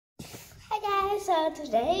Guys, so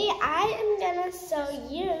today I am gonna show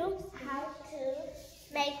you how to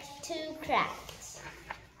make two crafts.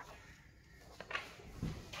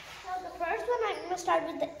 So the first one, I'm gonna start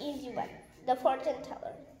with the easy one, the fortune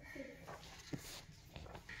teller.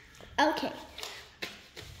 Okay.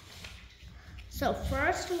 So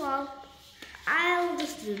first of all, I'll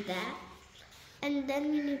just do that, and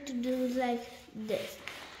then you need to do like this.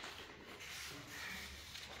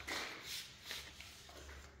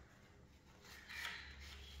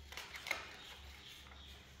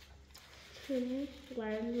 Okay,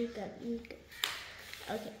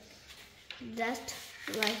 just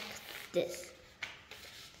like this.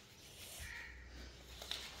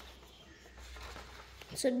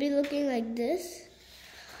 Should be looking like this.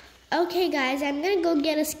 Okay guys, I'm gonna go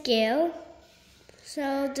get a scale.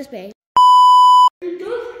 So just wait.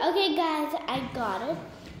 Okay guys, I got it.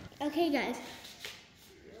 Okay guys,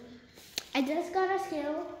 I just got a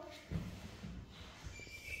scale.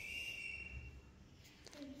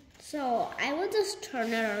 So I will just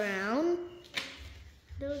turn it around.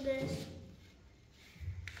 Do this.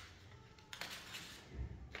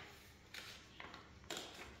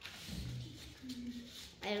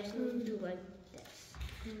 I also do like this.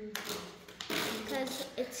 Because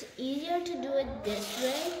it's easier to do it this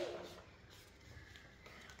way.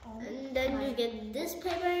 And then you get this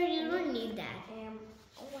paper, you don't need that.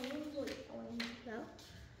 No.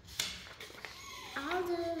 I'll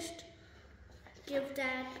just give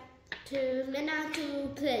that to Minna to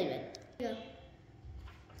play with. Go.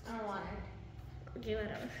 I don't want it. Okay,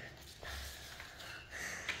 whatever.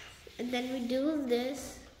 And then we do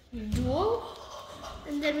this dual,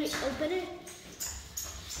 and then we open it.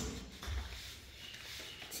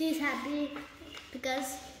 She's happy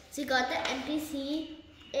because she got the NPC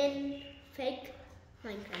in fake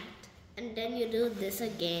Minecraft. And then you do this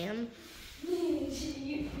again.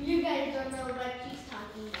 You guys don't know what she's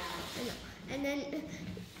talking about. I know. And then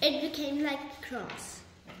it became like a cross.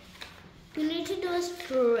 You need to do a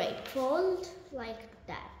straight fold like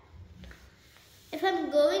that. If I'm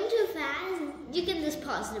going too fast, you can just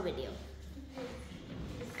pause the video.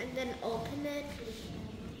 And then open it,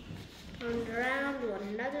 turn around, do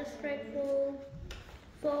another straight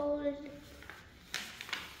fold,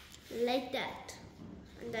 like that.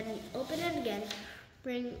 And then you open it again,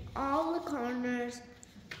 bring all the corners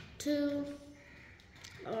to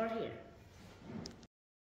over here.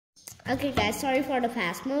 Okay guys, sorry for the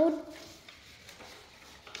fast mode.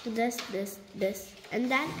 This,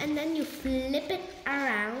 and then you flip it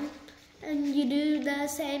around and you do the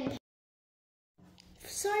same.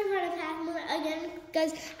 Sorry for the fast mode again,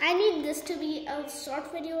 guys. I need this to be a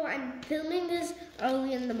short video. I'm filming this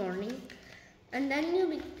early in the morning. And then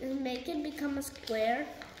you make it become a square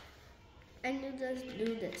and you just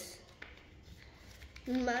do this.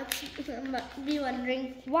 You must be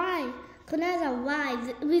wondering why? Kunaza, why?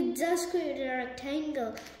 We just created a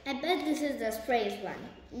rectangle. I bet this is the sprays one.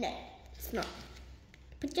 No, it's not.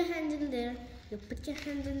 Put your hands in there. You put your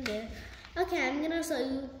hands in there. Okay, I'm gonna show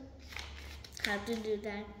you how to do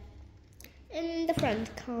that in the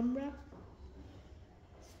front camera.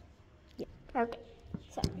 Yeah. Okay.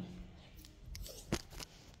 Sorry.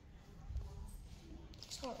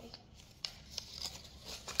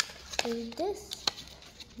 Do this.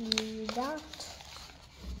 Do that.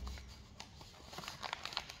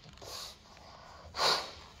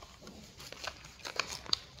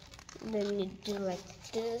 Then you do like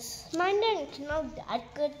this. Mine is not that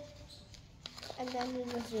good. And then you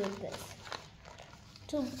just do this.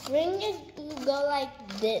 To bring it, you go like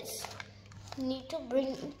this. You need to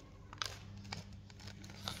bring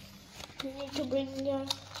your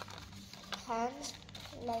hands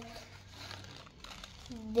like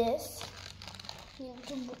this. You need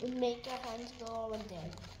to make your hands go over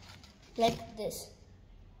there. Like this.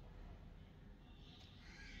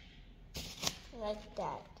 Like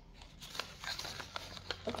that.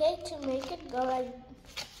 Okay, to make it go like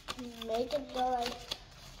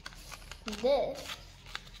this,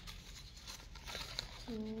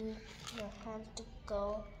 you need your hands to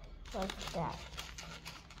go like that.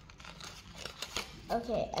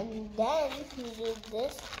 Okay, and then you do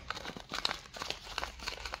this.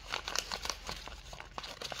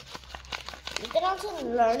 You can also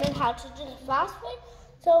learn how to do the fast way.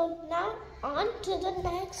 So now on to the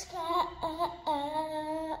next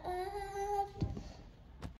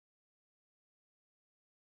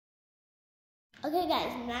Okay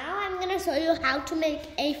guys, now I'm gonna show you how to make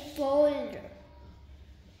a folder.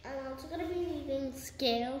 I'm also gonna be needing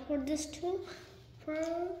scale for this too.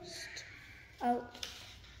 First, I'll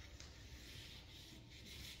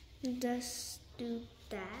just do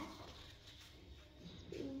that.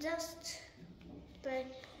 Just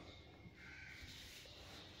like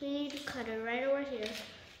we need to cut it right over here,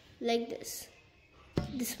 like this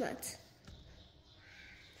much.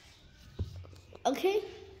 Okay,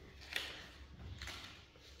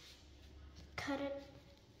 cut it.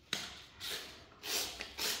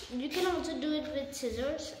 You can also do it with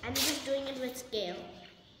scissors. I'm just doing it with scale.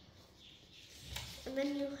 And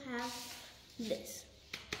then you have this.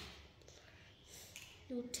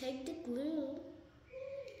 You take the glue.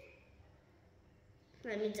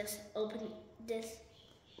 Let me just open this.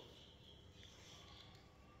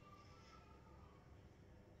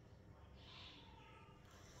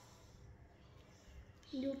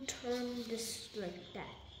 You turn this like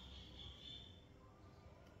that.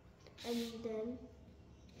 And then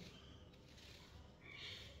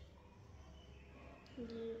you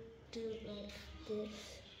do like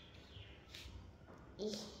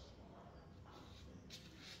this.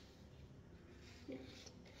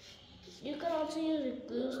 You can also use a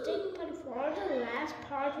glue stick, but for the last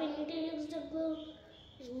part we need to use the glue.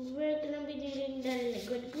 We're gonna be needing the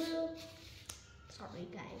liquid glue. Sorry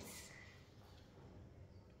guys.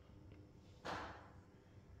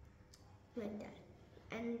 Like that.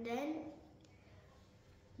 And then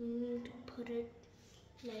we need to put it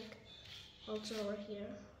like also over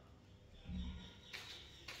here.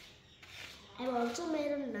 I've also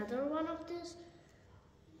made another one of this.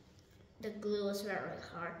 The glue is very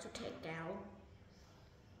hard to take down.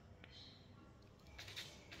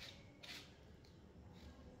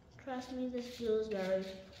 Trust me, this glue is very,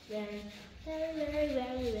 very, very, very, very,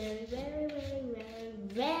 very, very, very, very,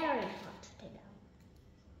 very hard to take down.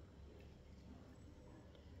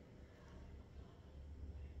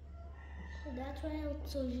 So that's why I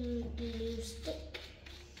also use glue stick.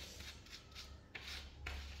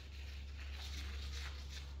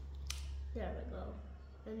 There we go.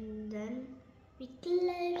 And then we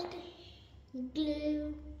close the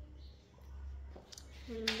glue.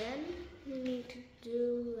 And then we need to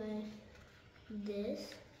do like this.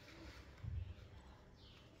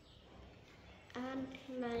 And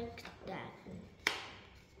like that.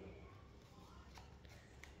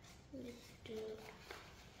 We do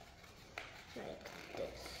like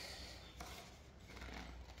this.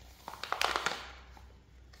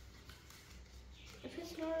 If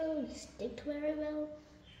it's not really stick very well,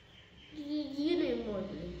 you need more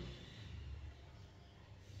glue.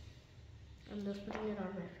 I'm just putting it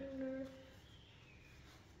on my finger.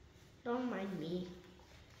 Don't mind me.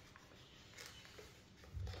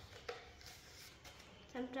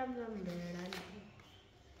 Sometimes I'm weird,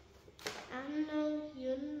 I know.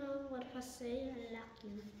 You know what if I say I love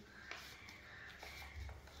you.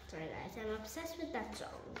 Sorry guys, I'm obsessed with that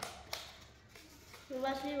song. You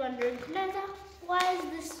must be wondering, Vanessa, why is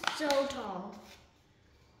this so tall?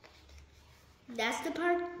 That's the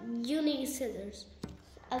part you need scissors.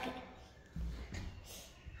 Okay.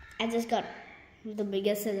 I just got the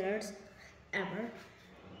biggest scissors ever.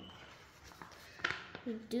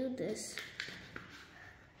 We do this.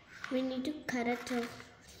 We need to cut it to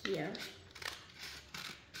here.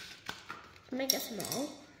 Make it small.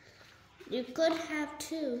 You could have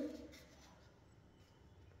two.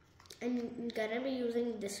 And you're gonna be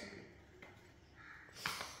using this one.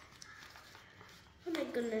 Oh my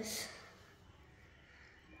goodness.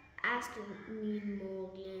 I still need more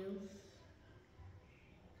glue.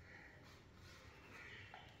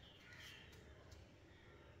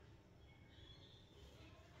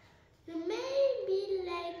 You may be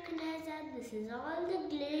like, Nessa, this is all the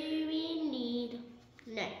glue we need.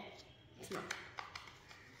 No, it's not.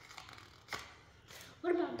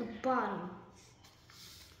 What about the bottom?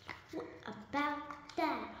 What about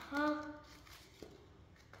that, huh?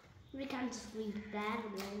 We can't just leave that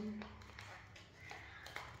alone.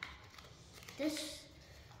 This,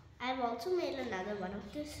 I've also made another one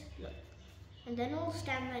of this. Look. And then it'll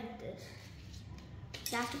stand like this.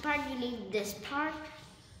 That's the part you need, this part.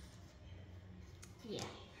 Yeah.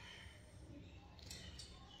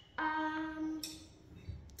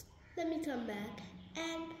 Let me come back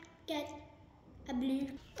and get a blue.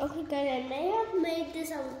 Okay guys, I may have made this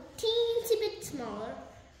a teensy bit smaller.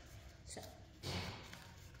 So,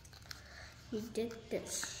 we did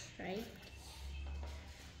this, right?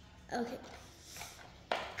 Okay.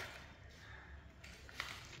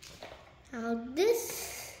 Now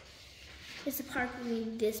this is the part we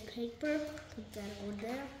need this paper. Put that over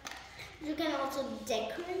there. You can also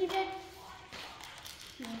decorate it.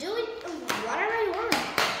 Do it whatever you want.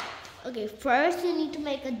 Okay, first you need to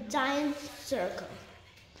make a giant circle.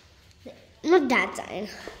 Not that giant.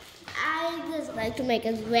 I just like to make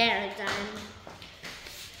it very giant.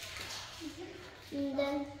 And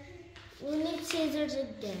then we need scissors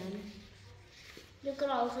again. You could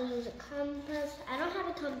also use a compass. I don't have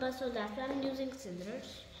a compass, so that's why I'm using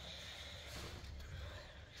scissors.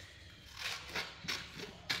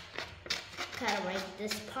 Cut away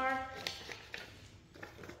this part.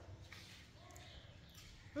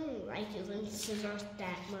 I don't like using scissors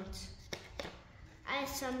that much. I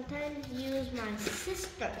sometimes use my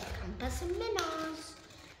sister's compass and Minnows.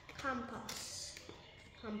 Compass,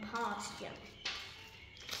 yeah.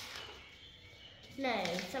 No,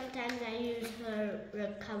 sometimes I use her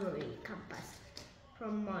recovery compass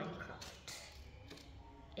from Minecraft.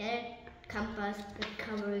 Get it? Compass,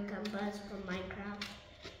 recovery compass from Minecraft.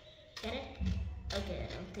 Get it? Okay, I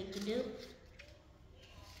don't think you do.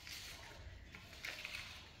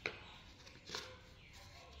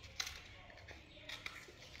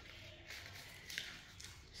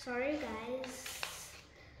 Sorry guys,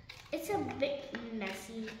 it's a bit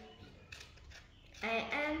messy. I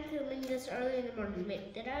am filming this early in the morning.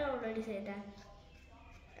 Wait, did I already say that?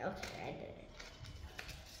 Okay, I did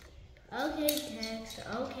it.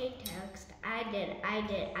 Okay, text. I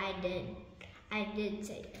did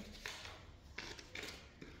say it.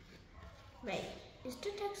 Wait, is the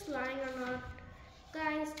text lying or not?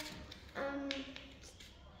 Guys,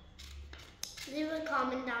 leave a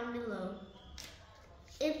comment down below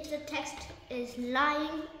if the text is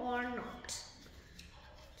lying or not.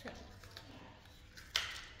 So,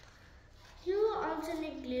 you also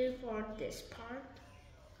need glue for this part.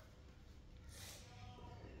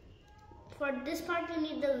 For this part, you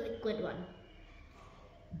need the liquid one.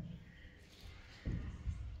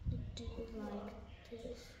 You do like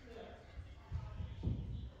this.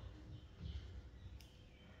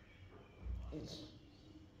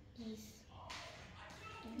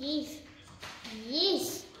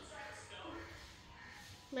 Yes.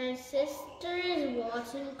 My sister is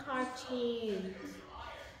watching cartoons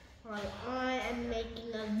while I am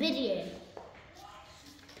making a video.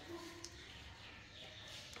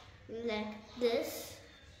 Like this.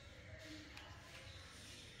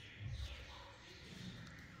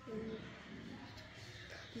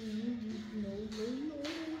 No.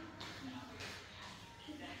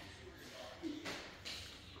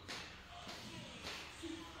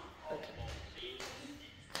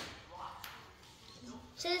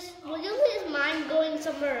 Sis, would you please mind going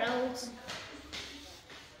somewhere else?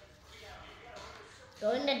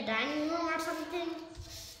 Go in the dining room or something?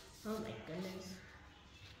 Oh my goodness.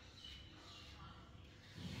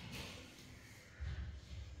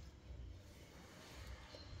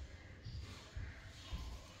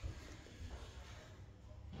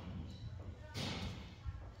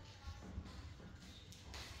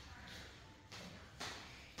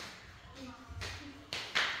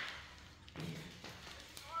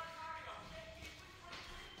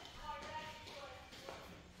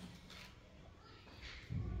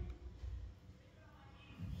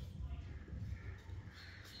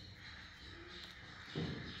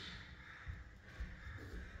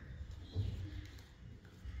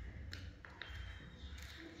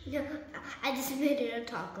 Yeah, I just made it a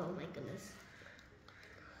taco, oh my goodness.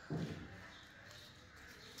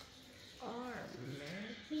 Or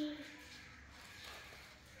maybe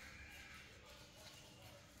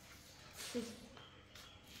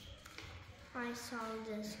I saw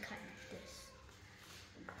this cut this.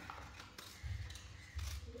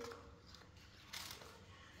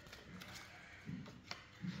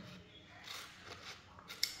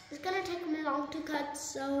 It's gonna take me long to cut,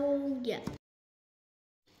 so yeah.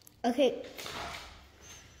 Okay,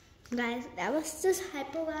 guys, that was just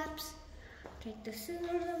hyperlapse. Take the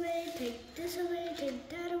scissors away, take this away, take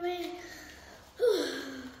that away.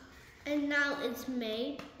 And now it's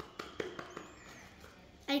made.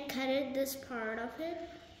 I cutted this part of it,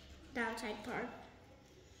 the outside part.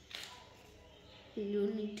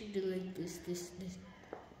 You need to do like this.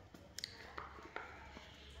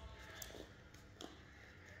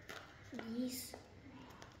 These.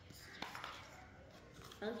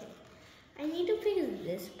 Okay, I need to fix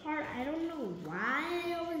this part. I don't know why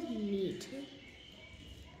I always need to,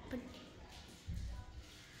 but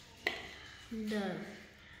the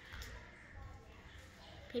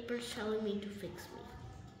paper's telling me to fix me.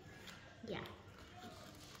 Yeah.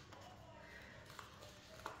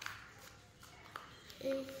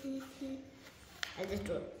 I just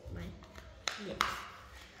drew my lips.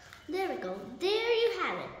 There we go. There you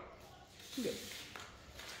have it. This.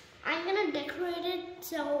 I'm gonna decorate it,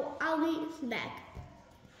 so I'll be back.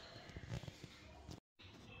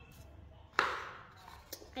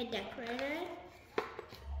 I decorated it.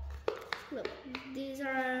 Look, these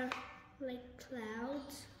are like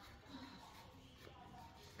clouds.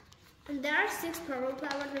 And there are 6 purple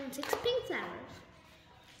flowers and 6 pink flowers.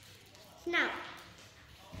 Now,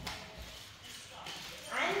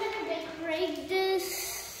 decorate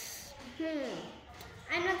this.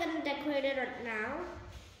 I'm not gonna decorate it right now.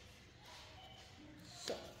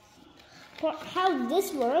 So, for how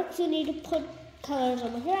this works, you need to put colors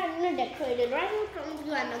over here. I'm gonna decorate it right in front of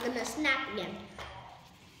you. I'm not gonna snap again.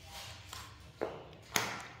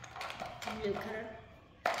 Blue color.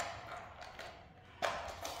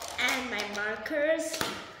 And my markers.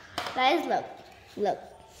 Guys, look.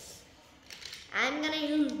 I'm gonna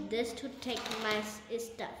use this to take my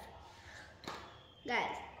stuff.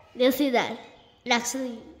 Guys, you'll see that.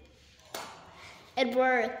 Actually, it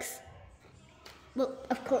works. Well,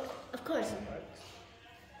 of course it works.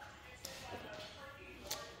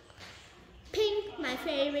 Pink, my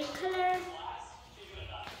favorite color.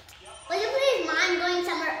 Will you please mind going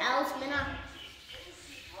somewhere else, Minna?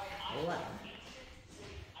 Wow.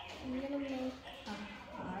 I'm gonna make a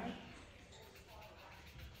heart.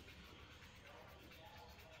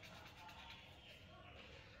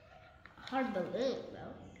 Hard balloon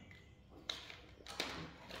though.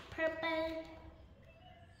 Purple.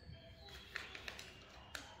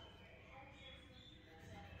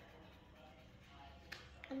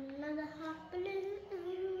 Another hot balloon.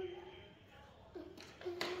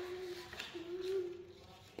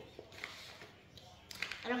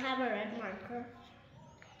 I don't have a red marker.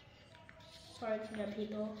 Sorry to the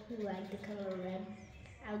people who like the color red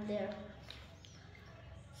out there.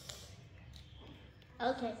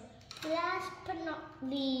 Okay, last but not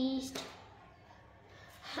least.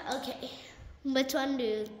 Okay, which one do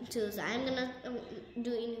you choose? I'm gonna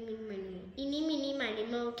do Eeny, Meeny, Miny,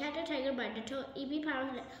 Moe, Cat or Tiger by the toe, EP Power.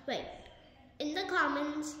 Wait, in the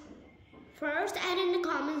comments, first add in the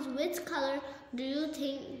comments which color do you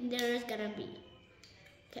think there is gonna be.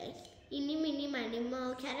 Okay, Eeny, Meeny, Miny,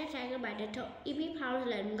 Moe, Cat or Tiger by the toe, EP Power,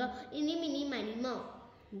 let him go. Eeny, Meeny, Miny, Moe.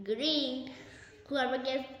 Green. Whoever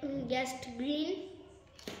guessed green.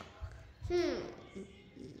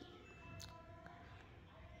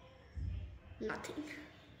 Nothing.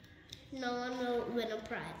 No one will win a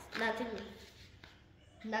prize.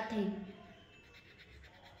 Nothing.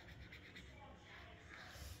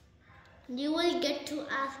 You will get to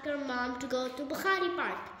ask your mom to go to Bukhari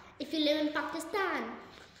Park if you live in Pakistan.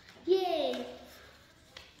 Yay!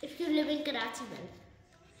 If you live in Karachi, then.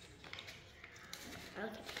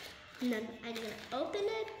 Okay. And then I'm gonna open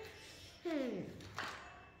it.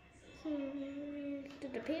 To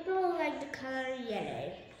the people who like the color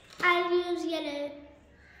yellow, I'll use yellow.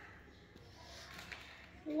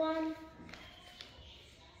 1,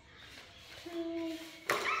 2.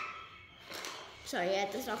 Sorry, I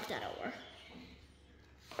had to knock that over.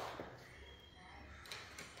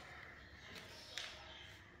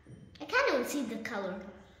 I can't even see the color.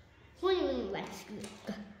 Who even likes it?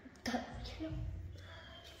 You know?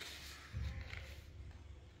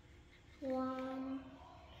 1,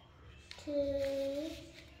 2,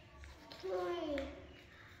 3,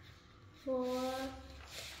 4,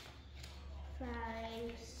 5,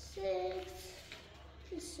 6,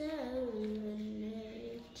 7,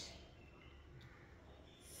 8.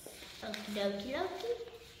 Okie dokie dokie.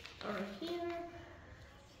 Over here.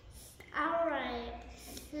 Alright.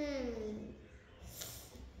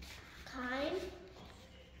 Kind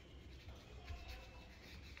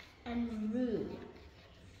and rude.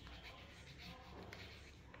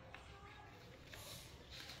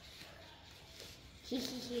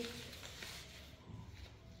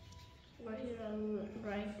 Over here I'll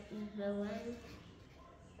write villain,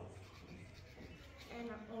 and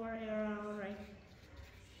over here I'll write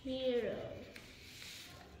hero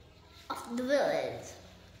of the village.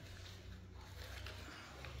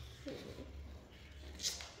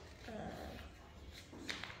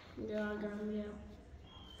 Diagram,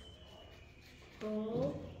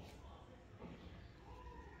 bro,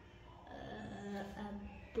 a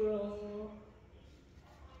bro,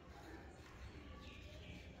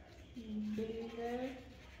 bigger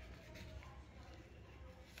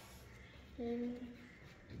in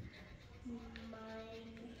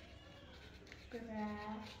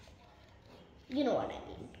Minecraft. You know what I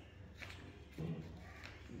mean.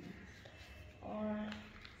 Or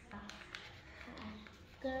a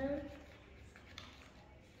hacker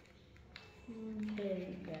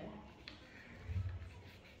builder.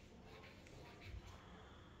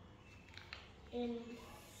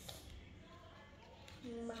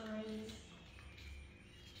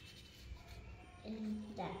 In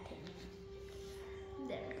that thing.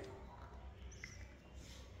 There.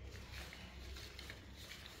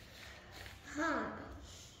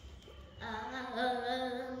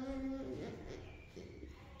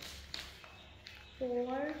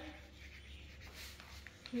 Four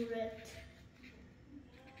red.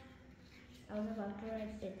 I was about to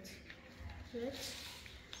write it. Roots.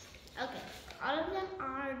 Okay, all of them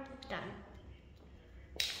are done.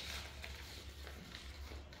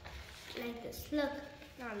 Like this. Look.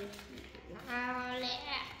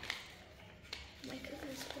 My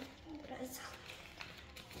goodness, what is this?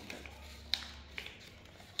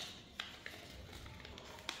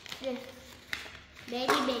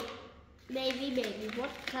 Baby,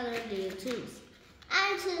 what color do you choose?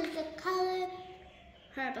 I choose the color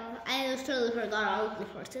purple. I totally forgot all of the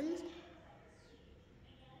portions.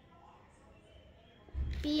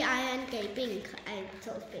 P-I-N-K, pink. I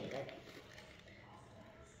chose pink.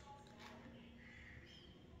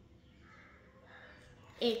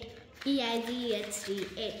 Eight. E-I-G-H-T.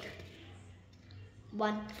 8.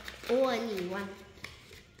 1. O-N-E. 1.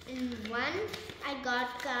 In 1, I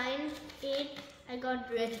got kind. 8, I got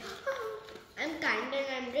rich. I'm kind and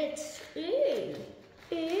I'm rich.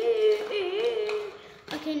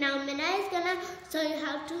 Okay, now Minna is gonna show you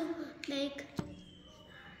how to make.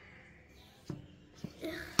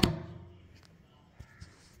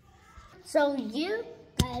 So you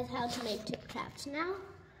guys how to make tip traps now.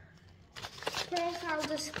 First, I'll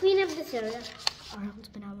just clean up this area, or else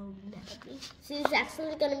Minna will never be. She's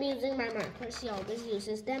actually gonna be using my markers. She always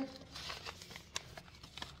uses them.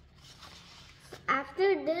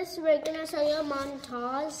 After this, we're gonna show you a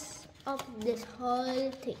montage of this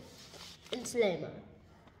whole thing in slow mo.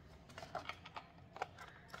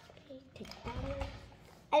 Okay, take that one.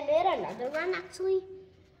 I made another one actually.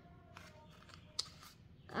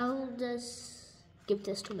 I'll just give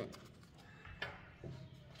this to Minna.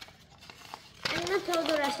 I'm gonna throw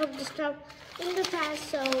the rest of the stuff in the trash,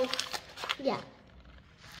 so yeah.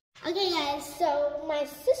 Okay guys, so my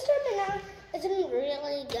sister Minna isn't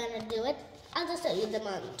really gonna do it. I'll just show you the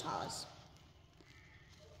montage.